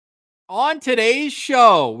On today's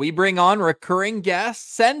show, we bring on recurring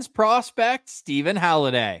guest, Sens prospect Stephen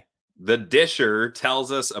Halliday. The Disher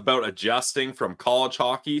tells us about adjusting from college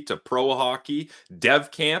hockey to pro hockey,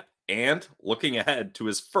 dev camp, and looking ahead to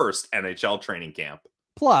his first NHL training camp.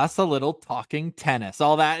 Plus a little talking tennis.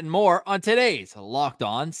 All that and more on today's Locked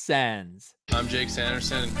On Sens. I'm Jake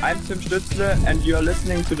Sanderson. I'm Tim Stützle, and you're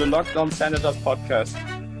listening to the Locked On Senators podcast.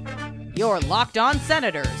 You're Locked On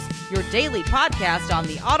Senators, your daily podcast on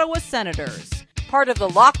the Ottawa Senators. Part of the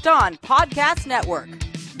Locked On Podcast Network,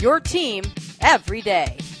 your team every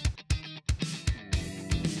day.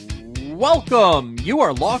 Welcome! You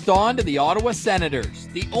are locked on to the Ottawa Senators,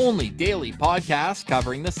 the only daily podcast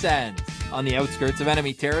covering the Sens. On the outskirts of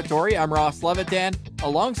enemy territory, I'm Ross Levitan,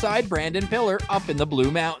 alongside Brandon Piller up in the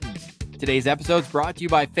Blue Mountains. Today's episode is brought to you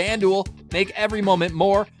by FanDuel. Make every moment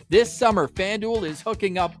more. This summer, FanDuel is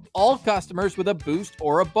hooking up all customers with a boost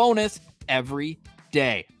or a bonus every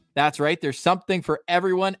day. That's right, there's something for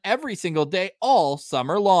everyone every single day, all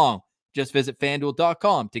summer long. Just visit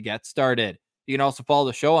FanDuel.com to get started. You can also follow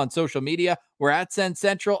the show on social media. We're at Sens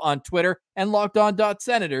Central on Twitter and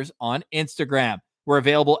LockedOn.Senators on Instagram. We're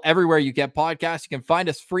available everywhere you get podcasts. You can find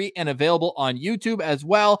us free and available on YouTube as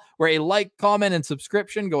well, where a like, comment, and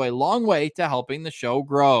subscription go a long way to helping the show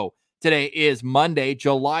grow. Today is Monday,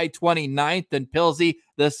 July 29th, and Pilsy,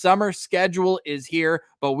 the summer schedule is here,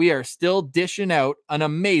 but we are still dishing out an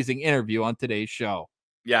amazing interview on today's show.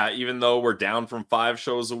 Yeah, even though we're down from 5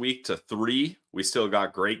 shows a week to 3, we still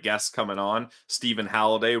got great guests coming on. Stephen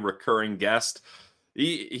Halliday, recurring guest.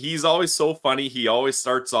 He's always so funny. He always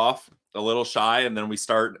starts off a little shy, and then we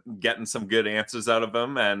start getting some good answers out of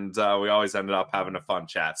him, and we always ended up having a fun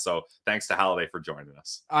chat. So thanks to Halliday for joining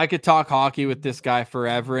us. I could talk hockey with this guy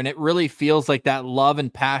forever, and it really feels like that love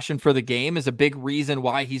and passion for the game is a big reason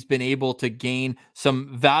why he's been able to gain some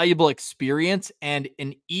valuable experience and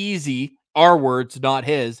an easy, our words, not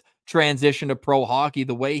his, transition to pro hockey,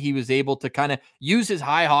 the way he was able to kind of use his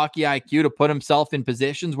high hockey IQ to put himself in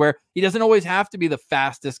positions where he doesn't always have to be the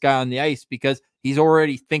fastest guy on the ice because he's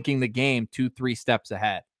already thinking the game 2-3 steps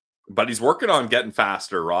ahead. But he's working on getting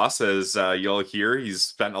faster, Ross, as you'll hear. He's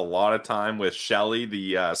spent a lot of time with Shelley,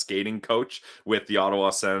 the skating coach with the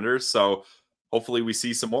Ottawa Senators. So hopefully we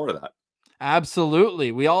see some more of that.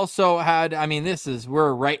 Absolutely. We also had,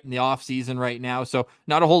 we're right in the off season right now, so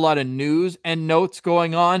not a whole lot of news and notes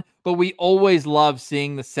going on, but we always love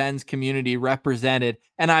seeing the Sens community represented.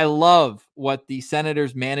 And I love what the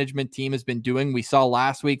Senators management team has been doing. We saw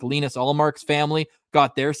last week, Linus Ullmark's family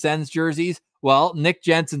got their Sens jerseys. Well, Nick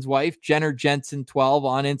Jensen's wife, Jenner Jensen 12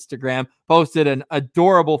 on Instagram, posted an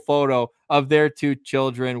adorable photo of their 2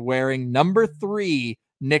 children wearing number 3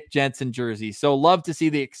 Nick Jensen jersey. So love to see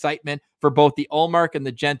the excitement for both the Ullmark and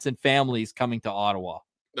the Jensen families coming to Ottawa.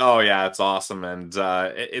 Oh, yeah, it's awesome. And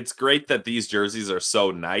it's great that these jerseys are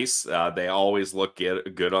so nice. They always look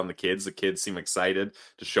good on the kids. The kids seem excited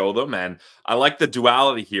to show them. And I like the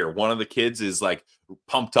duality here. One of the kids is like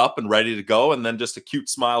pumped up and ready to go, and then just a cute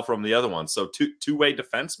smile from the other one. So two-way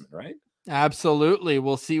defenseman, right? Absolutely.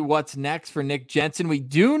 We'll see what's next for Nick Jensen. We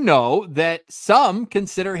do know that some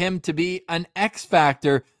consider him to be an X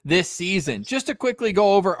factor this season. Just to quickly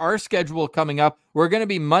go over our schedule coming up, we're going to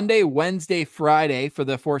be Monday, Wednesday, Friday for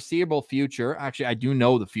the foreseeable future. Actually, I do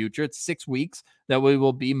know the future. It's 6 weeks that we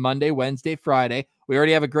will be Monday, Wednesday, Friday. We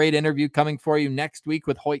already have a great interview coming for you next week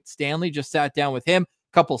with Hoyt Stanley. Just sat down with him.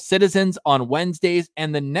 Couple Citizens on Wednesdays,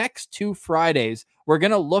 and the next 2 Fridays, we're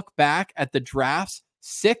going to look back at the drafts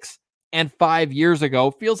 6 and 5 years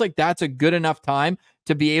ago. Feels like that's a good enough time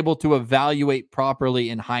to be able to evaluate properly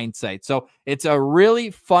in hindsight. So it's a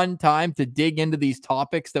really fun time to dig into these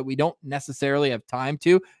topics that we don't necessarily have time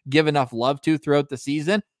to give enough love to throughout the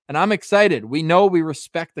season. And I'm excited. We know we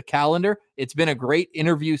respect the calendar. It's been a great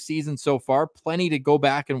interview season so far. Plenty to go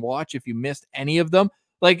back and watch if you missed any of them.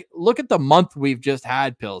 Like, look at the month we've just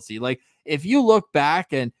had, Pilsy. Like, if you look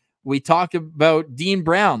back and we talked about Dean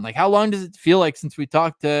Brown. Like, how long does it feel like since we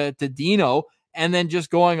talked to Dino? And then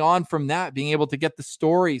just going on from that, being able to get the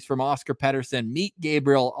stories from Oscar Pettersson, meet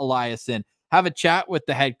Gabriel Eliasson, have a chat with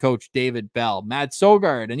the head coach, David Bell, Matt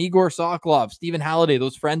Sogard, and Igor Sokolov, Stephen Halliday,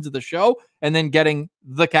 those friends of the show, and then getting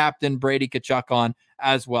the captain, Brady Tkachuk, on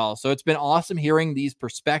as well. So it's been awesome hearing these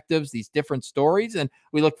perspectives, these different stories, and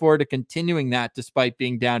we look forward to continuing that despite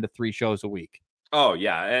being down to 3 shows a week. Oh,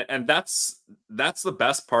 yeah. And that's the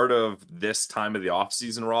best part of this time of the off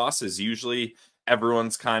season, Ross, is usually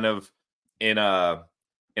everyone's kind of in a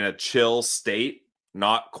chill state,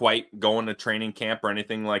 not quite going to training camp or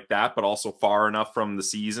anything like that, but also far enough from the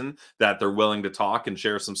season that they're willing to talk and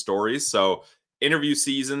share some stories. So interview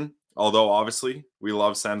season although obviously we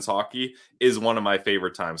love Sens hockey, is one of my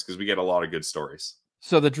favorite times because we get a lot of good stories.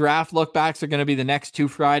 So the draft look backs are going to be the next 2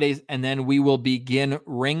 Fridays, and then we will begin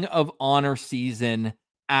Ring of Honor season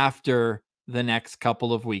after the next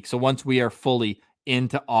couple of weeks. So once we are fully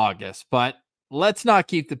into August, but let's not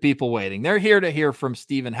keep the people waiting. They're here to hear from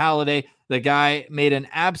Stephen Halliday. The guy made an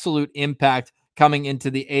absolute impact coming into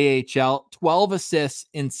the AHL, 12 assists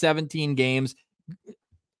in 17 games.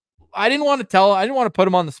 I didn't want to put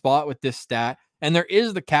him on the spot with this stat. And there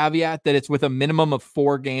is the caveat that it's with a minimum of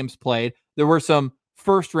 4 games played. There were some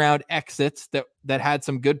first round exits that had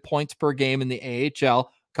some good points per game in the AHL.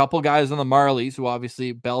 A couple guys on the Marlies who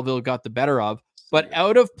obviously Belleville got the better of. But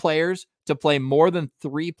out of players to play more than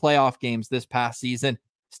 3 playoff games this past season,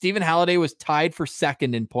 Stephen Halliday was tied for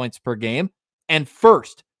second in points per game and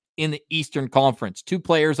first in the Eastern Conference. 2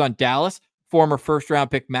 players on Dallas. Former first round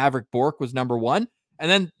pick Maverick Bourque was number 1. And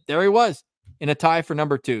then there he was in a tie for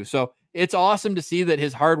number 2. So it's awesome to see that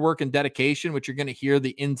his hard work and dedication, which you're going to hear the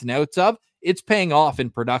ins and outs of, it's paying off in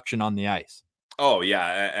production on the ice. Oh,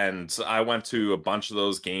 yeah. And I went to a bunch of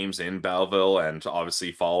those games in Belleville and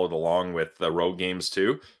obviously followed along with the road games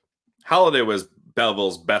too. Halliday was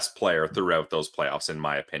Belleville's best player throughout those playoffs, in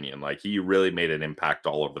my opinion. Like, he really made an impact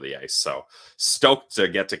all over the ice. So stoked to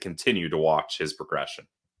get to continue to watch his progression.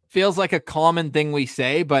 Feels like a common thing we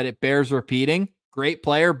say, but it bears repeating. Great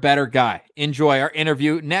player, better guy. Enjoy our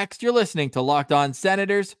interview. Next, you're listening to Locked On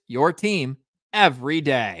Senators, your team every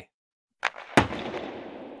day.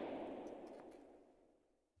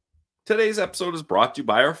 Today's episode is brought to you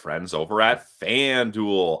by our friends over at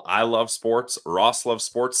FanDuel. I love sports. Ross loves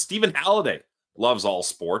sports. Stephen Halliday loves all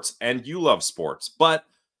sports. And you love sports. But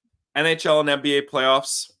NHL and NBA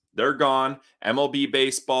playoffs, they're gone. MLB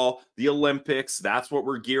baseball, the Olympics, that's what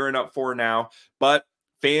we're gearing up for now. But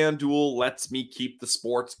FanDuel lets me keep the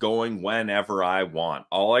sports going whenever I want.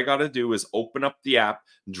 All I got to do is open up the app,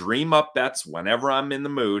 dream up bets whenever I'm in the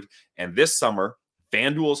mood. And this summer,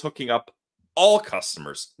 FanDuel is hooking up all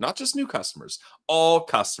customers, not just new customers, all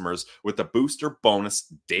customers with a booster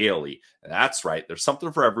bonus daily. That's right. There's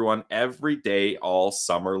something for everyone every day, all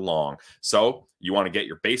summer long. So you want to get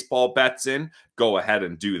your baseball bets in, go ahead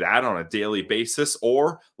and do that on a daily basis.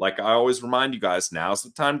 Or like I always remind you guys, now's the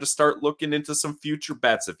time to start looking into some future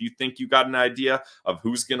bets. If you think you got an idea of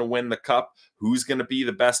who's going to win the cup, who's going to be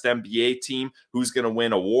the best NBA team, who's going to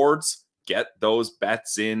win awards, get those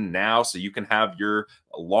bets in now so you can have your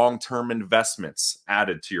long-term investments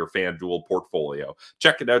added to your FanDuel portfolio.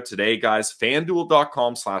 Check it out today, guys.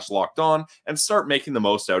 FanDuel.com/lockedon and start making the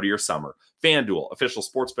most out of your summer. FanDuel, official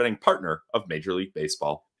sports betting partner of Major League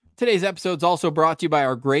Baseball. Today's episode is also brought to you by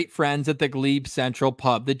our great friends at the GLEBE Central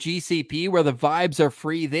Pub, the GCP, where the vibes are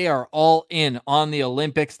free. They are all in on the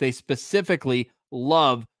Olympics. They specifically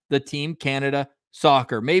love the Team Canada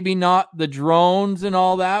soccer. Maybe not the drones and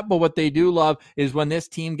all that, but what they do love is when this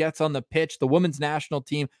team gets on the pitch, the women's national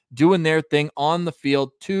team doing their thing on the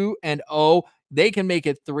field, 2-0. They can make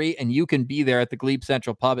it 3, and you can be there at the GLEBE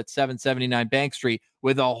Central Pub at 779 Bank Street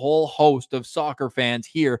with a whole host of soccer fans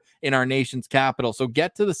here in our nation's capital. So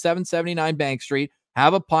get to the 779 Bank Street,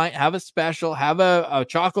 have a pint, have a special, have a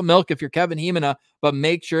chocolate milk if you're Kevin Hemina, but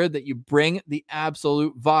make sure that you bring the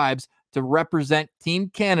absolute vibes to represent Team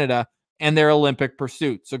Canada and their Olympic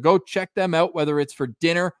pursuit. So go check them out, whether it's for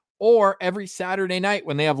dinner or every Saturday night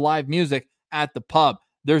when they have live music at the pub.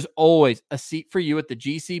 There's always a seat for you at the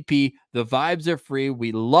GCP. The vibes are free.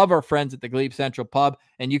 We love our friends at the GLEBE Central Pub,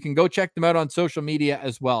 and you can go check them out on social media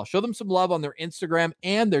as well. Show them some love on their Instagram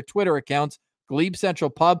and their Twitter accounts, GLEBE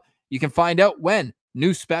Central Pub. You can find out when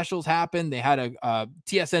new specials happen. They had a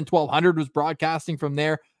TSN 1200 was broadcasting from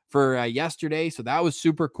there for yesterday, so that was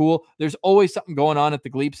super cool. There's always something going on at the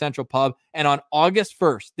GLEBE Central Pub, and on August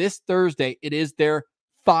 1st, this Thursday, it is their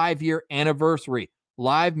 5-year anniversary.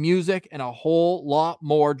 Live music and a whole lot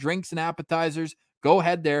more, drinks and appetizers. Go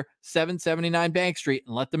ahead there, 779 Bank Street,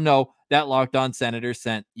 and let them know that Locked On Senators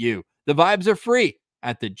sent you. The vibes are free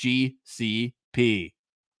at the GCP.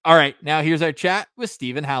 All right, now here's our chat with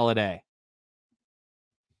Stephen Halliday.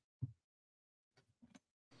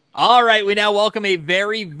 All right, we now welcome a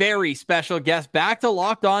very, very special guest back to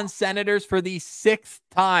Locked On Senators for the 6th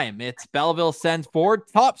time. It's Belleville Sens forward,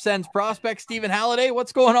 top Sens prospect, Stephen Halliday.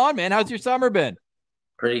 What's going on, man? How's your summer been?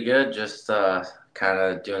 Pretty good. Just kind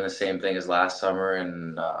of doing the same thing as last summer,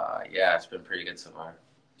 and yeah, it's been pretty good so far.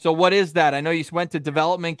 So what is that? I know you went to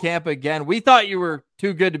development camp again. We thought you were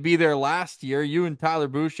too good to be there last year. You and Tyler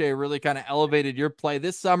Boucher really kind of elevated your play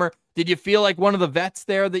this summer. Did you feel like one of the vets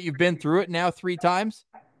there that you've been through it now 3 times?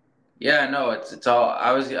 Yeah, no, it's all.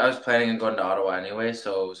 I was planning on going to Ottawa anyway,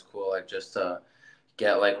 so it was cool. Like just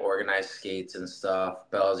get like organized skates and stuff.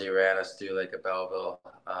 Bellsy ran us through like a Belleville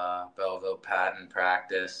patent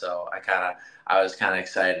practice. So I was kind of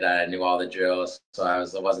excited that I knew all the drills. So I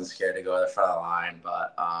wasn't scared to go to the front of the line,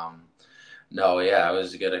 but no, yeah, it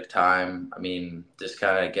was a good time. I mean, just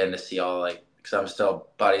kind of getting to see all because I'm still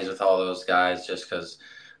buddies with all those guys just because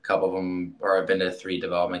a couple of them, or I've been to 3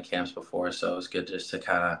 development camps before. So it was good just to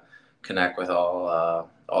kind of connect with all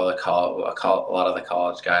the a lot of the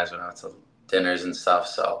college guys when I went to dinners and stuff.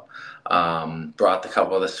 So brought a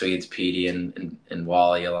couple of the Swedes, Petey and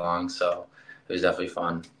Wally, along. So it was definitely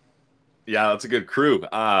fun. Yeah, that's a good crew.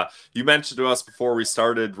 You mentioned to us before we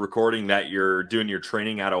started recording that you're doing your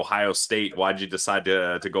training at Ohio State. Why'd you decide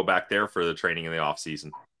to go back there for the training in the off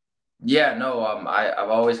season? Yeah, no, I've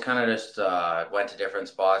always kind of just went to different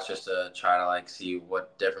spots just to try to see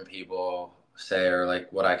what different people say or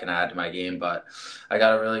what I can add to my game. But I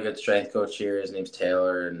got a really good strength coach here. His name's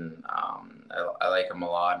Taylor, and I like him a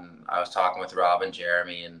lot. And I was talking with Rob and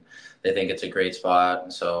Jeremy, and they think it's a great spot.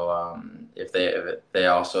 And so if they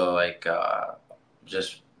also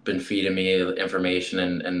just been feeding me information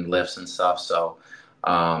and lifts and stuff. So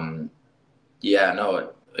yeah,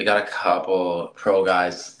 no, I got a couple pro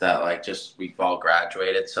guys that we've all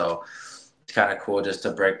graduated. So it's kind of cool just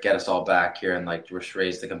to get us all back here and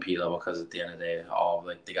raise the compete level, because at the end of the day, all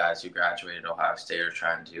the guys who graduated Ohio State are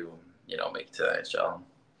trying to make it to the NHL.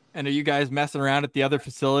 And are you guys messing around at the other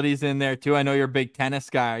facilities in there too? I know you're a big tennis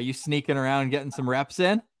guy. Are you sneaking around and getting some reps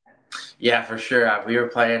in? Yeah, for sure. We were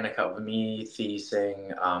playing a couple, me,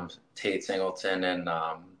 Thiesing, Tate Singleton, and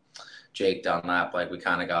Jake Dunlap. We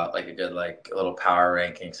kind of got a good little power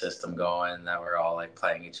ranking system going that we're all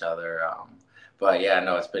playing each other. But yeah,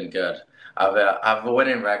 no, it's been good. I've a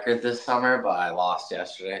winning record this summer, but I lost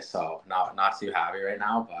yesterday, so not too happy right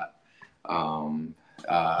now. But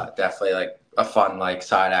definitely a fun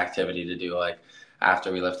side activity to do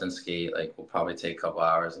after we lift and skate. We'll probably take a couple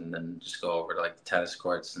hours and then just go over to the tennis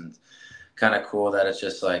courts. And kind of cool that it's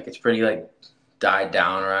just it's pretty died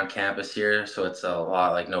down around campus here, so it's a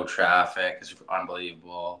lot no traffic. It's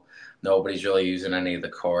unbelievable. Nobody's really using any of the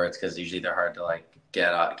courts because usually they're hard to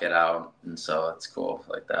get out, and so it's cool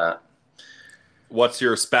like that. What's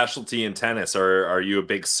your specialty in tennis? Are you a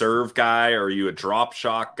big serve guy? Or are you a drop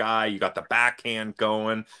shot guy? You got the backhand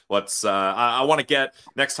going. What's I want to get,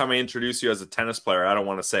 next time I introduce you as a tennis player, I don't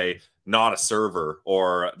want to say not a server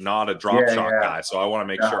or not a drop shot guy. So I want to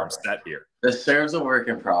make sure I'm set here. The serve's a work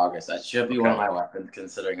in progress. That should be one of my weapons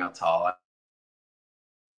considering how tall I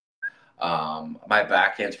am. My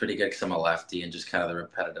backhand's pretty good because I'm a lefty, and just kind of the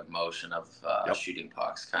repetitive motion of shooting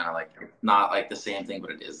pucks, kind of not the same thing,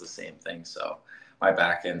 but it is the same thing. So my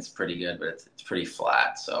backhand's pretty good, but it's pretty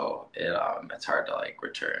flat, so it's hard to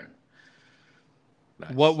return.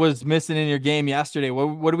 Nice. What was missing in your game yesterday?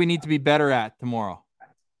 What do we need to be better at tomorrow?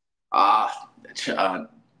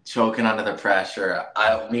 Choking under the pressure.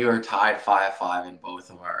 We were tied 5-5 in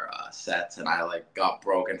both of our sets, and I got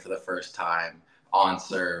broken for the first time on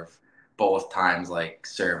serve. Both times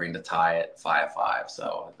serving to tie it 5-5.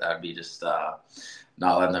 So that'd be just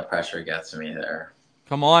not letting the pressure get to me there.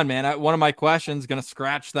 Come on, man. One of my questions going to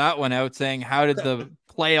scratch that one out, saying how did the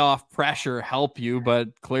playoff pressure help you?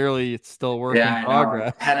 But clearly it's still work in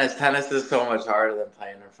progress. Tennis is so much harder than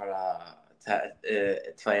playing in front of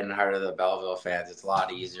playing in front of the Belleville fans. It's a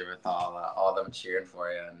lot easier with all them cheering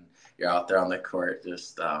for you, and you're out there on the court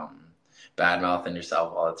just bad mouthing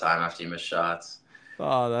yourself all the time after you miss shots.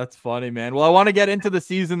 Oh, that's funny, man. Well, I want to get into the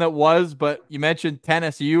season that was, but you mentioned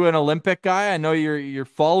tennis. Are you an Olympic guy? I know you're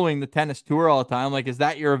following the tennis tour all the time. Is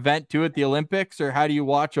that your event too at the Olympics, or how do you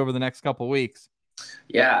watch over the next couple of weeks?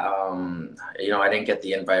 Yeah, I didn't get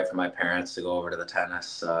the invite from my parents to go over to the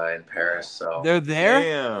tennis in Paris. So they're there?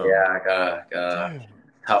 Damn. Yeah, I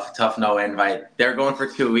got tough no invite. They're going for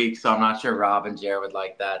 2 weeks, so I'm not sure Rob and Jared would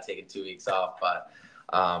like that, taking 2 weeks off. But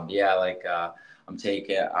I'm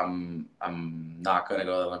not going to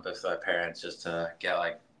go to the Olympics with my parents just to get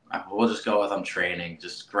we'll just go with training,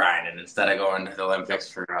 just grinding instead of going to the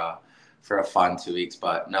Olympics for a fun 2 weeks.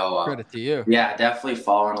 But no, credit to you. Yeah, definitely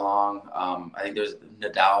following along. I think there's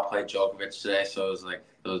Nadal played Djokovic today, so it was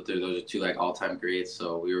those are two all-time greats.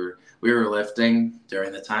 So we were lifting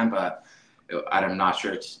during the time, but I'm not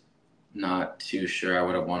too sure I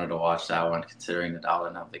would have wanted to watch that one considering Nadal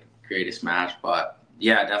didn't have the greatest match. But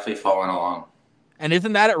yeah, definitely following along. And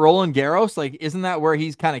isn't that at Roland Garros? Isn't that where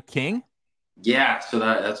he's kind of king? Yeah, so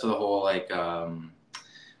that's the whole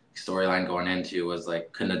storyline going into was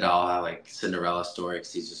could Nadal have Cinderella story,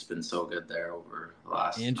 because he's just been so good there over the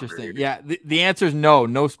last. Interesting. Yeah, the answer is no.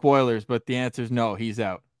 No spoilers, but the answer is no. He's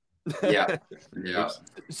out. Yeah. Yeah.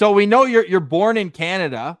 So we know you're born in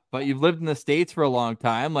Canada, but you've lived in the States for a long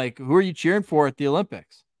time. Like, who are you cheering for at the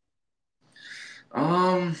Olympics?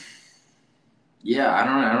 Yeah, I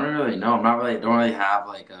don't really know. Don't really have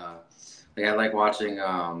I like watching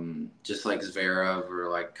just like Zverev or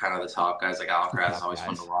like kind of the top guys like Alcaraz is always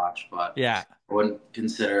fun to watch, but yeah, I wouldn't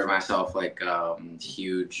consider myself like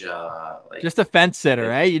huge like just a fence sitter,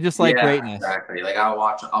 eh? You just like greatness. Exactly. Like I'll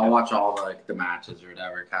watch all the matches or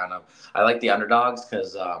whatever kind of. I like the underdogs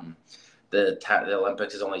because the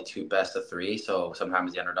Olympics is only two best of three, so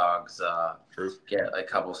sometimes the underdogs get a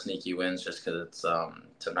couple sneaky wins just because it's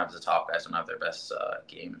sometimes the top guys don't have their best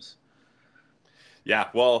games. Yeah,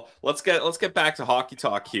 well, let's get back to hockey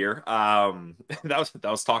talk here. That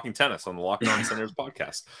was talking tennis on the Locked On Senators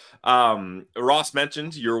podcast. Ross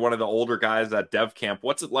mentioned you're one of the older guys at Dev Camp.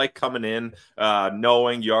 What's it like coming in,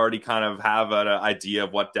 knowing you already kind of have an idea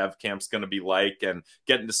of what Dev Camp's going to be like, and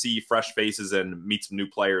getting to see fresh faces and meet some new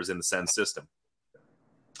players in the Sens system?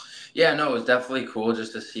 Yeah, no, it was definitely cool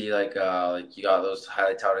just to see like you got those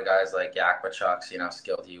highly touted guys like Yakmachuk, seeing how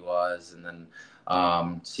skilled he was, and then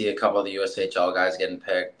see a couple of the USHL guys getting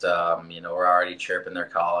picked. We're already chirping their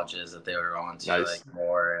colleges that they were on to, like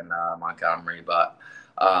Moore and Montgomery. But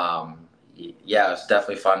yeah, it's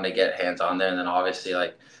definitely fun to get hands on there. And then obviously,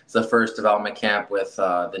 like, it's the first development camp with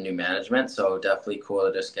the new management, so definitely cool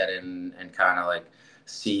to just get in and kind of like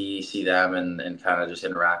see them and kind of just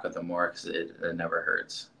interact with them more because it never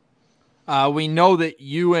hurts. We know that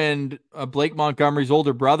you and Blake Montgomery's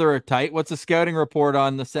older brother are tight. What's the scouting report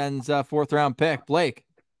on the Sens' fourth round pick, Blake?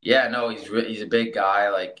 Yeah, no, he's a big guy,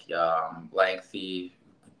 like lengthy,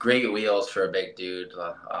 great wheels for a big dude,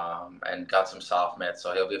 and got some soft mitts,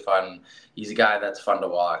 so he'll be fun. He's a guy that's fun to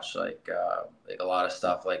watch, like a lot of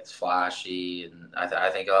stuff like flashy, and I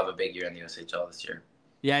think he'll have a big year in the USHL this year.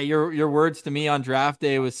 Yeah, your words to me on draft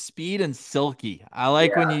day was speed and silky. I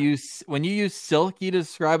like when you use silky to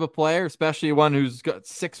describe a player, especially one who's got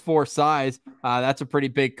 6'4" size. That's a pretty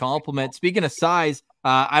big compliment. Speaking of size,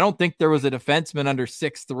 I don't think there was a defenseman under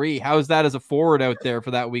 6'3". How is that as a forward out there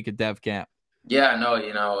for that week at Dev Camp? Yeah, no, he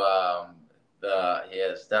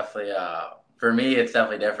is definitely. For me, it's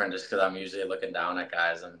definitely different just because I'm usually looking down at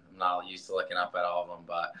guys and I'm not used to looking up at all of them,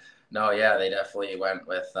 but. No, yeah, they definitely went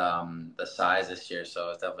with the size this year,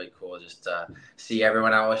 so it's definitely cool just to see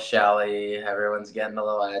everyone out with Shelly. Everyone's getting a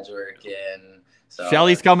little edge work in. So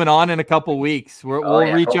Shelly's coming on in a couple weeks.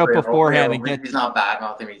 We'll reach out beforehand and get. He's not bad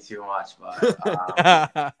mouthing me too much, but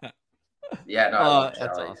yeah, no, I love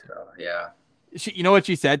that's Shelly, awesome. so, yeah. You know what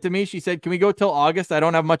she said to me? She said, "Can we go till August? I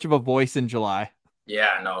don't have much of a voice in July."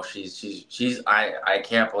 Yeah, no, she's I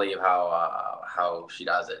can't believe how she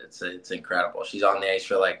does it. It's incredible. She's on the ice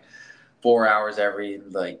for like 4 hours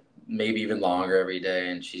like maybe even longer every day,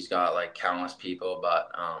 and she's got like countless people.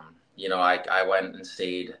 But I went and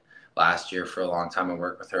stayed last year for a long time and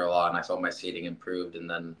worked with her a lot, and I felt my skating improved. And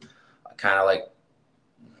then I kind of like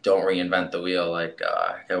don't reinvent the wheel. Like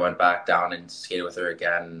I went back down and skated with her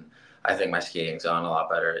again. I think my skating's gone a lot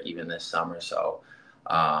better even this summer. So.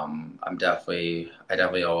 I definitely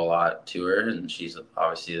owe a lot to her, and she's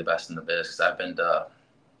obviously the best in the biz because I've been to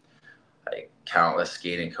like countless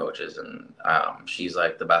skating coaches, and she's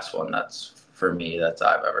like the best one that's for me that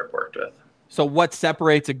I've ever worked with. So what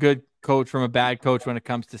separates a good coach from a bad coach when it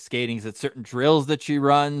comes to skating? Is it certain drills that she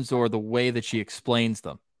runs or the way that she explains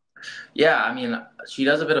them? Yeah, I mean, she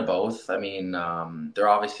does a bit of both. I mean, they're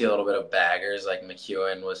obviously a little bit of baggers. Like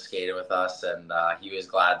McEwen was skating with us, and he was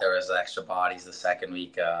glad there was extra bodies the second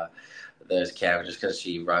week. There's camp just because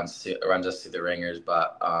she runs us through the ringers.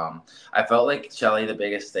 But I felt like Shelly, the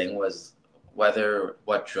biggest thing was whether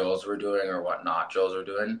what drills we're doing or what not drills we're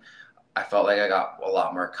doing. I felt like I got a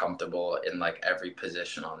lot more comfortable in like every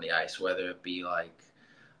position on the ice, whether it be like.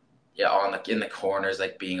 Yeah, in the corners,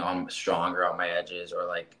 like being stronger on my edges, or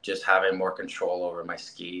like just having more control over my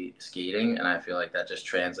skating, and I feel like that just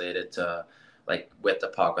translated to like with the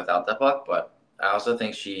puck, without the puck. But I also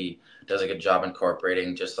think she does a good job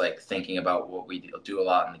incorporating just like thinking about what we do a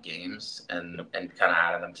lot in the games and kind of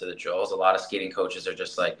adding them to the drills. A lot of skating coaches are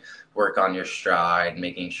just like work on your stride,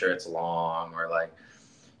 making sure it's long, or like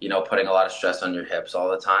putting a lot of stress on your hips all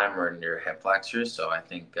the time or in your hip flexors. So I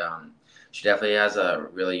think. She definitely has a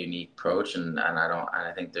really unique approach, and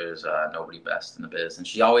I think there's nobody best in the biz. And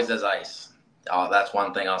she always does ice. That's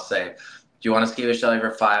one thing I'll say. Do you want to ski with Shelly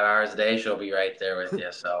for 5 hours a day? She'll be right there with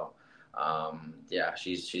you. So, yeah,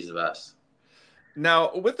 she's the best.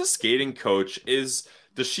 Now, with the skating coach, does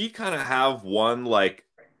she kind of have one like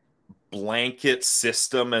blanket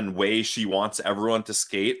system and way she wants everyone to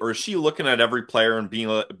skate, or is she looking at every player and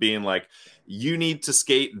being like, you need to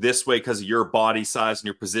skate this way because of your body size and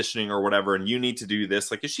your positioning or whatever, and you need to do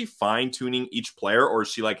this? Like, is she fine-tuning each player, or is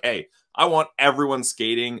she like, hey, I want everyone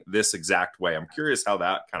skating this exact way? I'm curious how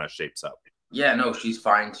that kind of shapes up. Yeah, no, she's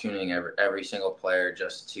fine-tuning every single player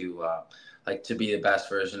just to like to be the best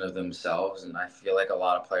version of themselves. And I feel like a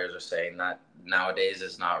lot of players are saying that nowadays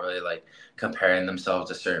is not really like comparing themselves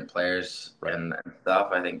to certain players and stuff.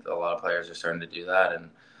 I think a lot of players are starting to do that. And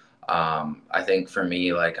I think for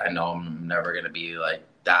me, like, I know I'm never going to be like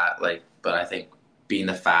that, like, but I think being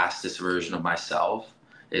the fastest version of myself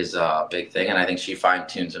is a big thing. And I think she fine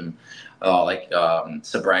tunes him. Like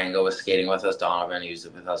Sabrango was skating with us, Donovan, he was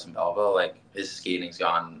with us in Belleville. Like, his skating's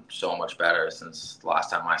gone so much better since the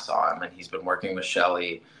last time I saw him. And he's been working with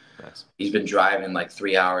Shelly. Nice. He's been driving like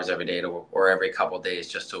 3 hours every day or every couple of days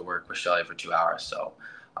just to work with Shelly for 2 hours. So,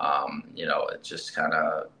 you know, it's just kind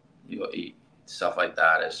of stuff like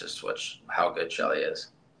that is just how good Shelly is.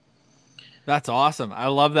 That's awesome. I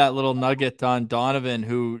love that little nugget on Donovan,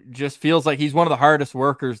 who just feels like he's one of the hardest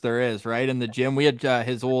workers there is, right? In the gym, we had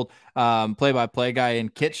his old play-by-play guy in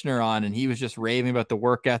Kitchener on, and he was just raving about the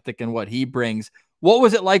work ethic and what he brings. What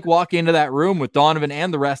was it like walking into that room with Donovan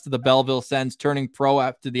and the rest of the Belleville Sens turning pro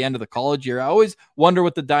after the end of the college year? I always wonder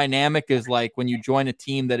what the dynamic is like when you join a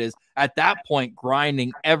team that is at that point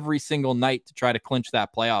grinding every single night to try to clinch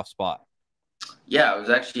that playoff spot. Yeah, it was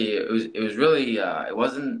actually, it was really, it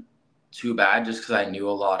wasn't too bad just because I knew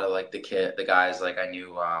a lot of like the guys. Like, I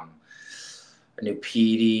knew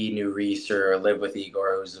Petey, knew Reeser, lived with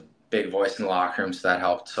Igor, who's a big voice in the locker room, so that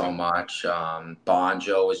helped so much.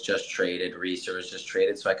 Bonjo was just traded, Reeser was just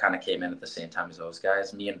traded, so I kind of came in at the same time as those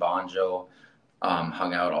guys. Me and Bonjo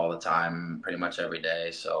hung out all the time, pretty much every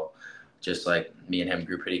day. So just like me and him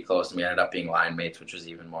grew pretty close, and we ended up being line mates, which was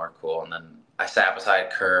even more cool. And then I sat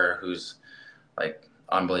beside Kerr, who's like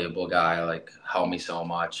unbelievable guy, like helped me so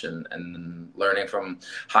much, and learning from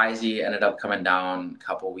Heisey. Ended up coming down a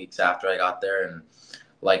couple weeks after I got there, and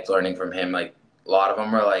like learning from him. Like, a lot of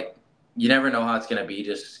them were like, you never know how it's going to be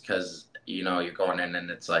just because, you know, you're going in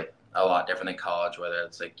and it's like a lot different than college, whether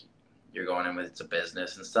it's like you're going in with it's a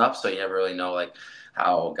business and stuff, so you never really know like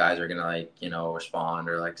how guys are going to, like, you know, respond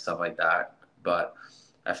or like stuff like that. But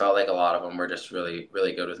I felt like a lot of them were just really,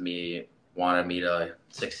 really good with me, wanted me to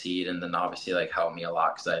succeed, and then obviously like helped me a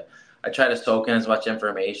lot because I try to soak in as much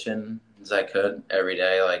information as I could every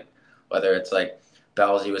day. Like, whether it's like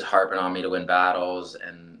Belsey was harping on me to win battles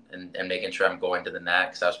and making sure I'm going to the net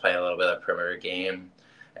because I was playing a little bit of a perimeter game,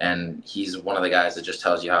 and he's one of the guys that just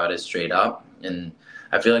tells you how it is straight up. And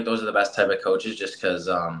I feel like those are the best type of coaches, just because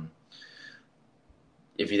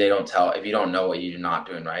if you don't know what you're not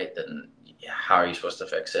doing right, then how are you supposed to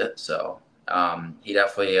fix it? So he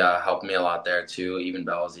definitely helped me a lot there too, even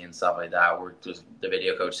Belsey and stuff like that. Worked with the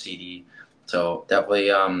video coach CD. So definitely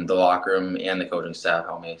the locker room and the coaching staff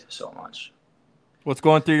helped me so much. What's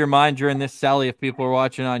going through your mind during this, Sally? If people are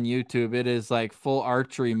watching on YouTube, it is like full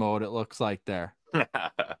archery mode, it looks like there.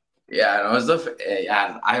 Yeah, it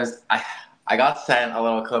was I got sent a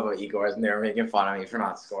little clip of Igor's, and they were making fun of me for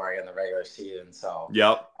not scoring in the regular season. So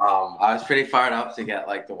yep. I was pretty fired up to get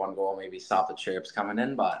like the one goal, maybe stop the trips coming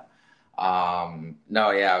in. But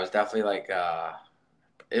no, yeah, it was definitely like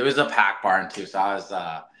it was a packed barn too. So I was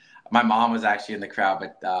my mom was actually in the crowd,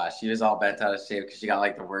 but she was all bent out of shape because she got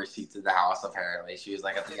like the worst seats in the house. Apparently, she was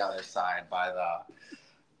like at the other side by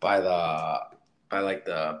like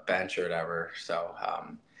the bench or whatever. So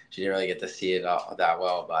she didn't really get to see it that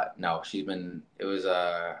well. But no, it was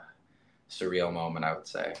a surreal moment, I would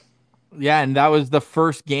say. Yeah, and that was the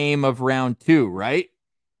first game of round 2, right?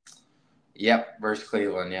 Yep, versus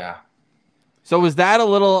Cleveland, yeah. So was that a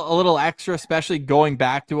little extra, especially going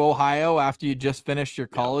back to Ohio after you just finished your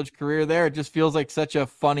college career there? It just feels like such a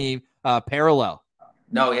funny parallel.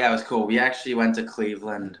 No, yeah, it was cool. We actually went to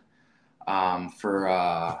Cleveland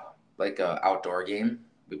for like a outdoor game.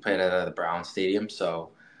 We played at the Brown Stadium,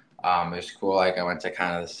 so it was cool. Like, I went to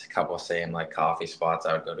kind of a couple same like coffee spots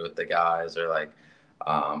I would go to with the guys, or like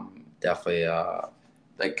definitely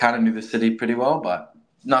like kind of knew the city pretty well, but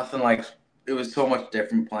nothing like, it was so much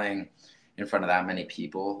different playing in front of that many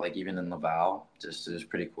people, like even in Laval. Just, it was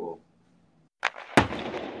pretty cool.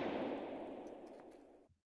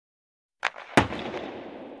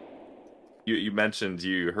 You mentioned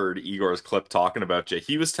you heard Igor's clip talking about you.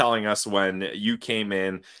 He was telling us when you came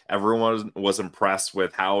in, everyone was impressed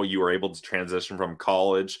with how you were able to transition from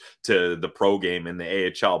college to the pro game in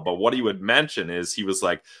the AHL. But what he would mention is he was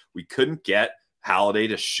like, we couldn't get Halliday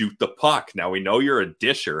to shoot the puck. Now, we know you're a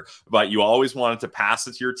disher, but you always wanted to pass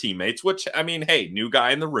it to your teammates, which, I mean, hey, new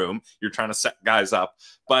guy in the room, you're trying to set guys up.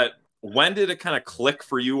 But when did it kind of click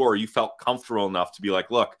for you, or you felt comfortable enough to be like,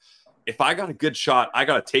 look, if I got a good shot, I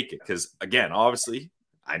got to take it. Because, again, obviously,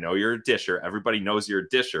 I know you're a disher. Everybody knows you're a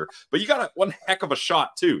disher. But you got one heck of a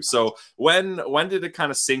shot, too. So when did it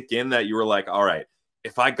kind of sink in that you were like, all right,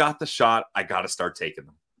 if I got the shot, I got to start taking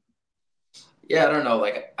them? Yeah, I don't know.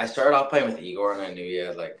 Like, I started off playing with Igor, and I knew he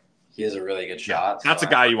has a really good shot. That's a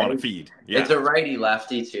guy you want to feed. Yeah. It's a righty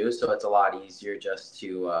lefty too, so it's a lot easier just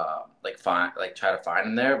to try to find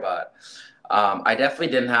him there. But I definitely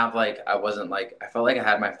didn't have I felt like I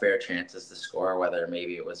had my fair chances to score. Whether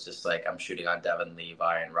maybe it was just I'm shooting on Devin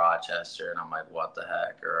Levi in Rochester, and I'm like, what the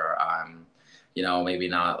heck, or I'm, maybe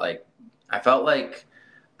not. I felt like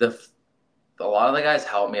a lot of the guys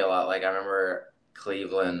helped me a lot. Like I remember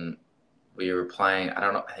Cleveland. We were playing, I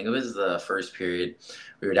don't know, I think it was the first period.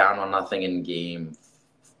 We were down 1-0 in game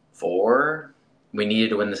 4. We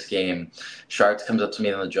needed to win this game. Sharks comes up to me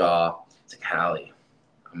in the jaw. It's like, Hallie,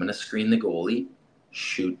 I'm going to screen the goalie,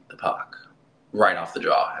 shoot the puck right off the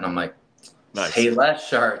jaw. And I'm like, nice. Say less,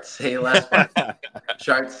 Sharks. Say less.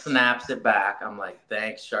 Sharks snaps it back. I'm like,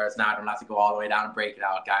 thanks, Sharks. Now I don't have to go all the way down and break it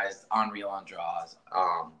out. Guys, unreal on draws.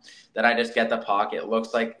 Then I just get the puck. It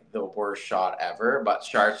looks like the worst shot ever, but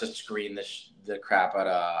Sharks just screened the crap out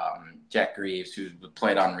of Jet Greaves, who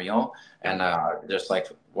played unreal, and just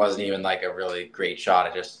wasn't even a really great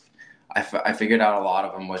shot. I figured out a lot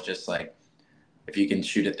of them was just if you can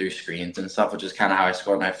shoot it through screens and stuff, which is kind of how I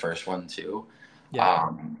scored my first one too.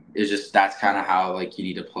 Yeah. It's just that's kind of how you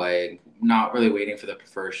need to play. Not really waiting for the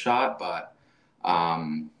first shot, but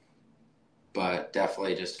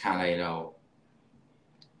definitely just kind of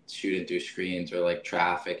shooting through screens or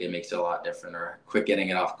traffic. It makes it a lot different, or quick getting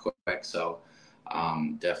it off quick. So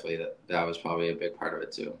definitely that was probably a big part of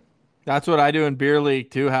it too. That's what I do in beer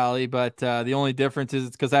league too, Hallie. But the only difference is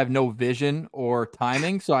it's because I have no vision or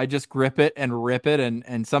timing, so I just grip it and rip it,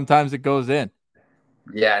 and sometimes it goes in.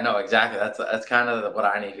 Yeah, no, exactly. That's kind of what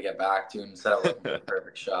I need to get back to instead of looking for the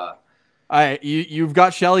perfect shot. All right, you've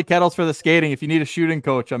got Shelly Kettles for the skating. If you need a shooting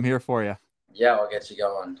coach, I'm here for you. Yeah, we'll get you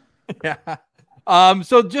going. Yeah.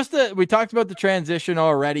 So we talked about the transition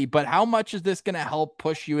already, but how much is this going to help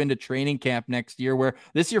push you into training camp next year, where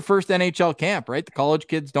this is your first NHL camp, right? The college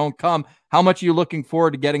kids don't come. How much are you looking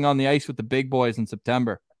forward to getting on the ice with the big boys in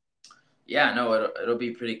September? Yeah, no, it'll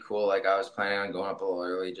be pretty cool. I was planning on going up a little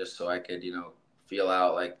early just so I could, feel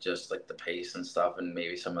out the pace and stuff, and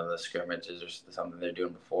maybe some of the scrimmages or something they're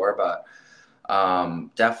doing before. But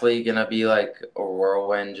definitely gonna be a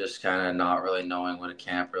whirlwind, just kind of not really knowing what a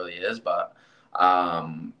camp really is. But I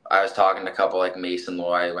was talking to a couple Mason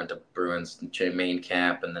Loy, went to Bruins main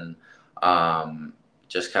camp, and then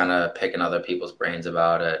just kind of picking other people's brains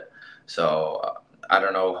about it. So I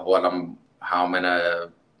don't know how I'm gonna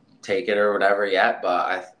take it or whatever yet, but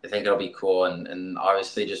I think it'll be cool. And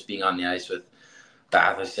obviously just being on the ice with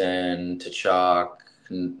Batherson, Tkachuk,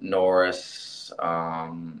 Norris,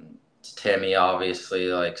 Timmy,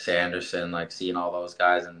 obviously, Sanderson, seeing all those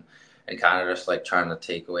guys and kind of just trying to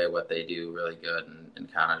take away what they do really good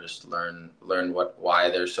and kind of just learn why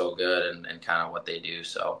they're so good and kind of what they do.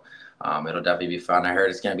 So it'll definitely be fun. I heard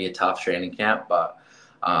it's going to be a tough training camp, but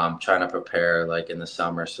trying to prepare in the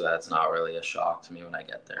summer so that's not really a shock to me when I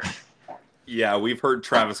get there. Yeah, we've heard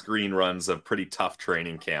Travis Green runs a pretty tough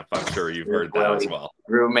training camp. I'm sure you've heard that as well.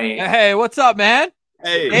 Roommate. Hey, what's up, man?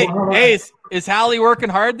 Hey, is Hallie working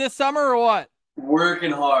hard this summer or what?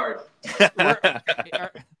 Working hard.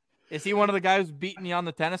 Is he one of the guys beating you on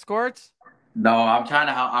the tennis courts? No,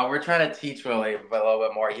 we're trying to teach Willie a little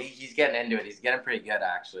bit more. He's getting into it. He's getting pretty good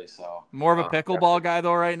actually. So more of a pickleball guy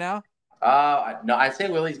though right now? No, I'd say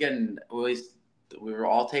Willie's we were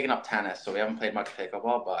all taking up tennis, so we haven't played much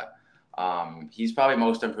pickleball, but he's probably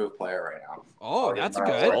most improved player right now. Oh, that's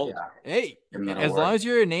good. Yeah. Hey, as long as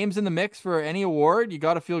your name's in the mix for any award, you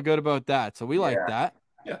got to feel good about that. So we like that.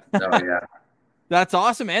 Yeah. No, yeah. That's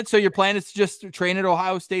awesome, man. So your plan is to just train at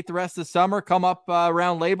Ohio State the rest of the summer, come up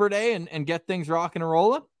around Labor Day and get things rocking and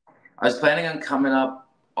rolling? I was planning on coming up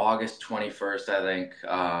August 21st, I think.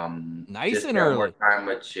 Nice and early. More time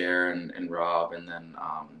with Jer and Rob, and then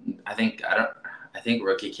I think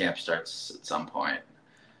rookie camp starts at some point.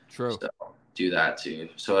 True. So do that too.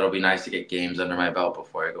 So it'll be nice to get games under my belt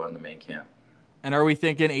before I go into main camp. And are we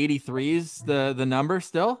thinking 83's the number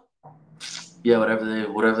still? Yeah, whatever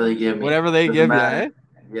they give me. Whatever they give you, eh?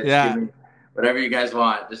 Yeah. Whatever you guys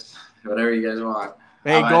want. Just whatever you guys want.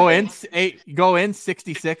 Hey, go in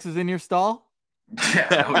 66 is in your stall?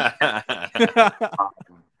 Yeah.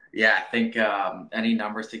 Yeah, I think any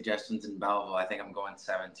number suggestions in Belleville, I think I'm going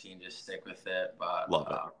 17. Just stick with it. But love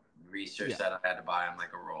it. research that I had to buy him like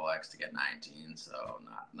a Rolex to get 19. So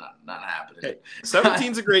not happening. Hey,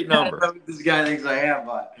 17's a great number. I don't know what this guy thinks I am,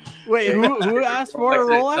 but wait, who asked for a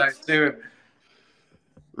Rolex?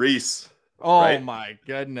 Reese. Oh right? My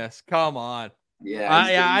goodness. Come on. Yeah.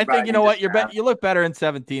 I think you know what, you look better in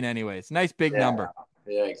 17 anyways. Nice big number.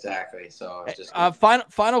 Yeah, exactly. So it's just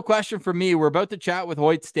final question for me. We're about to chat with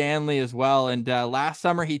Hoyt Stanley as well. And last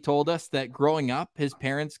summer he told us that growing up, his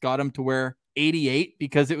parents got him to wear 88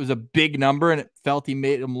 because it was a big number and it felt he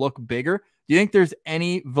made him look bigger. Do you think there's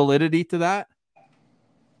any validity to that?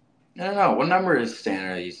 I don't know. What number is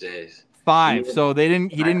Stanley these days? 5. So he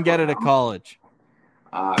didn't get it at college.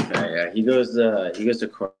 Okay, yeah. He goes to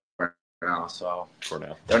Cornell, so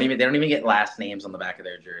Cornell. They don't even get last names on the back of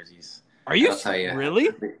their jerseys. Are you really?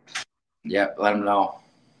 Yep, let them know.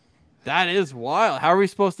 That is wild. How are we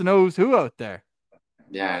supposed to know who's who out there?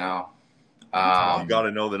 Yeah, I know. You got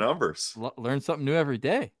to know the numbers. Learn something new every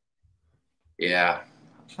day. Yeah,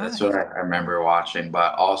 that's what I remember watching.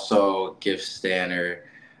 But also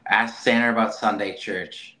ask Stanner about Sunday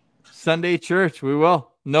church. Sunday church, we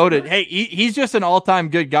will. Noted. Hey, he's just an all-time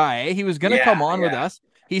good guy. Eh? He was going to come on with us.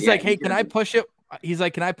 He's like, hey, can I push it? He's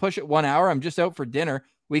like, can I push it 1 hour? I'm just out for dinner.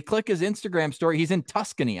 We click his Instagram story. He's in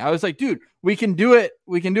Tuscany. I was like, dude, we can do it.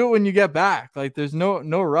 We can do it when you get back. Like, there's no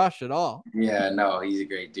rush at all. Yeah, no, he's a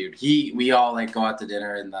great dude. We all like go out to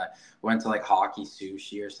dinner and went to like hockey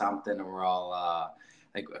sushi or something, and we're all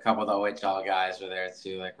like a couple of the OHL guys were there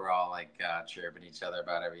too. Like we're all like chirping each other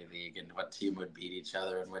about every league and what team would beat each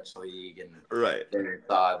other in which league. And right, they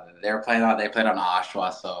played on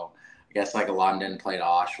Oshawa, so I guess like London played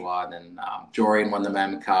Oshawa, and then Jorian won the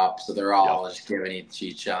Mem Cup, so they're all just giving it to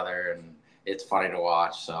each other, and it's funny to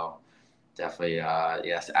watch. So definitely,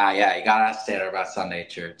 yes, yeah, you gotta ask Taylor about Sunday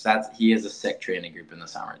church. He is a sick training group in the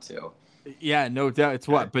summer too. Yeah, no doubt. It's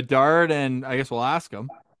what Bedard, and I guess we'll ask him.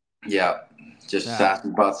 Yeah, just ask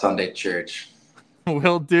about Sunday church.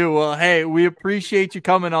 Will do. Well, hey, we appreciate you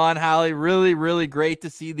coming on, Hallie. Really, really great to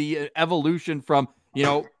see the evolution from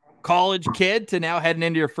college kid to now heading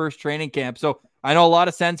into your first training camp. So I know a lot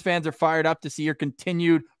of Sens fans are fired up to see your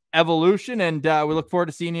continued evolution, and we look forward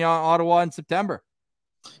to seeing you on Ottawa in September.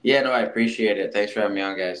 Yeah, no, I appreciate it. Thanks for having me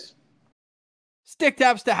on, guys. Stick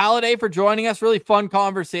taps to Halliday for joining us. Really fun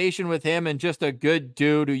conversation with him, and just a good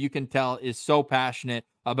dude who you can tell is so passionate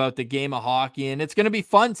about the game of hockey. And it's going to be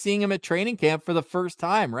fun seeing him at training camp for the first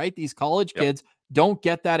time, right? These college kids don't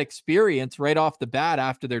get that experience right off the bat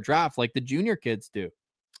after their draft like the junior kids do.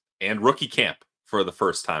 And rookie camp for the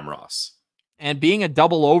first time, Ross. And being a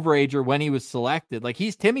double overager when he was selected, like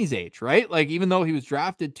he's Timmy's age, right? Like even though he was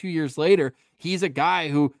drafted 2 years later, he's a guy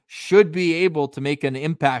who should be able to make an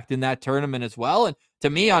impact in that tournament as well. And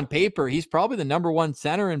to me, on paper, he's probably the #1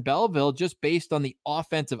 center in Belleville just based on the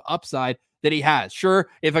offensive upside that he has. Sure,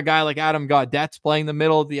 if a guy like Adam Gaudette's playing the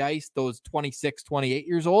middle of the ice, those 26, 28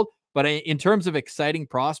 years old, but in terms of exciting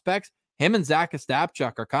prospects, him and Zach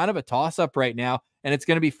Ostapchuk are kind of a toss-up right now, and it's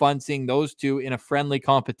going to be fun seeing those two in a friendly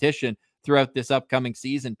competition throughout this upcoming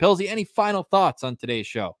season. Pilsy, any final thoughts on today's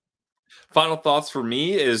show? Final thoughts for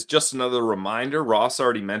me is just another reminder. Ross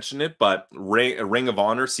already mentioned it, but Ring of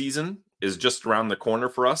Honor season is just around the corner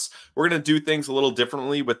for us. We're going to do things a little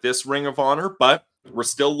differently with this Ring of Honor, but we're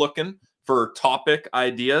still looking for topic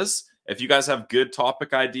ideas. If you guys have good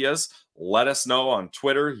topic ideas, let us know on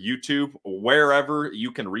Twitter, YouTube, wherever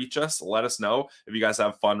you can reach us. Let us know if you guys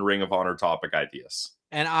have fun Ring of Honor topic ideas.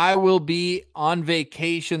 And I will be on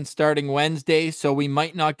vacation starting Wednesday, so we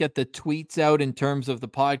might not get the tweets out in terms of the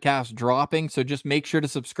podcast dropping. So just make sure to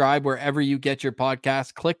subscribe wherever you get your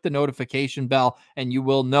podcast. Click the notification bell, and you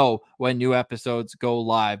will know when new episodes go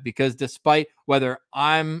live. Because despite whether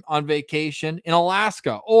I'm on vacation in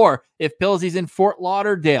Alaska or if Pilsy's in Fort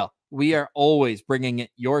Lauderdale, we are always bringing it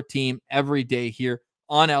your team every day here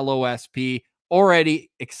on LOSP.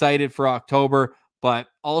 Already excited for October, but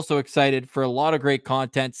also excited for a lot of great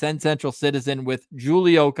content. Sens Central Citizen with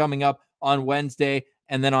Julio coming up on Wednesday.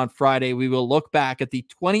 And then on Friday, we will look back at the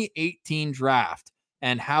 2018 draft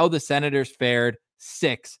and how the Senators fared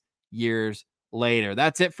 6 years later.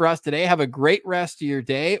 That's it for us today. Have a great rest of your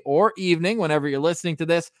day or evening whenever you're listening to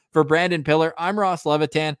this. For Brandon Piller, I'm Ross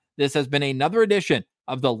Levitan. This has been another edition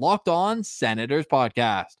of the Locked On Senators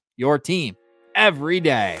podcast. Your team every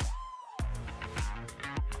day.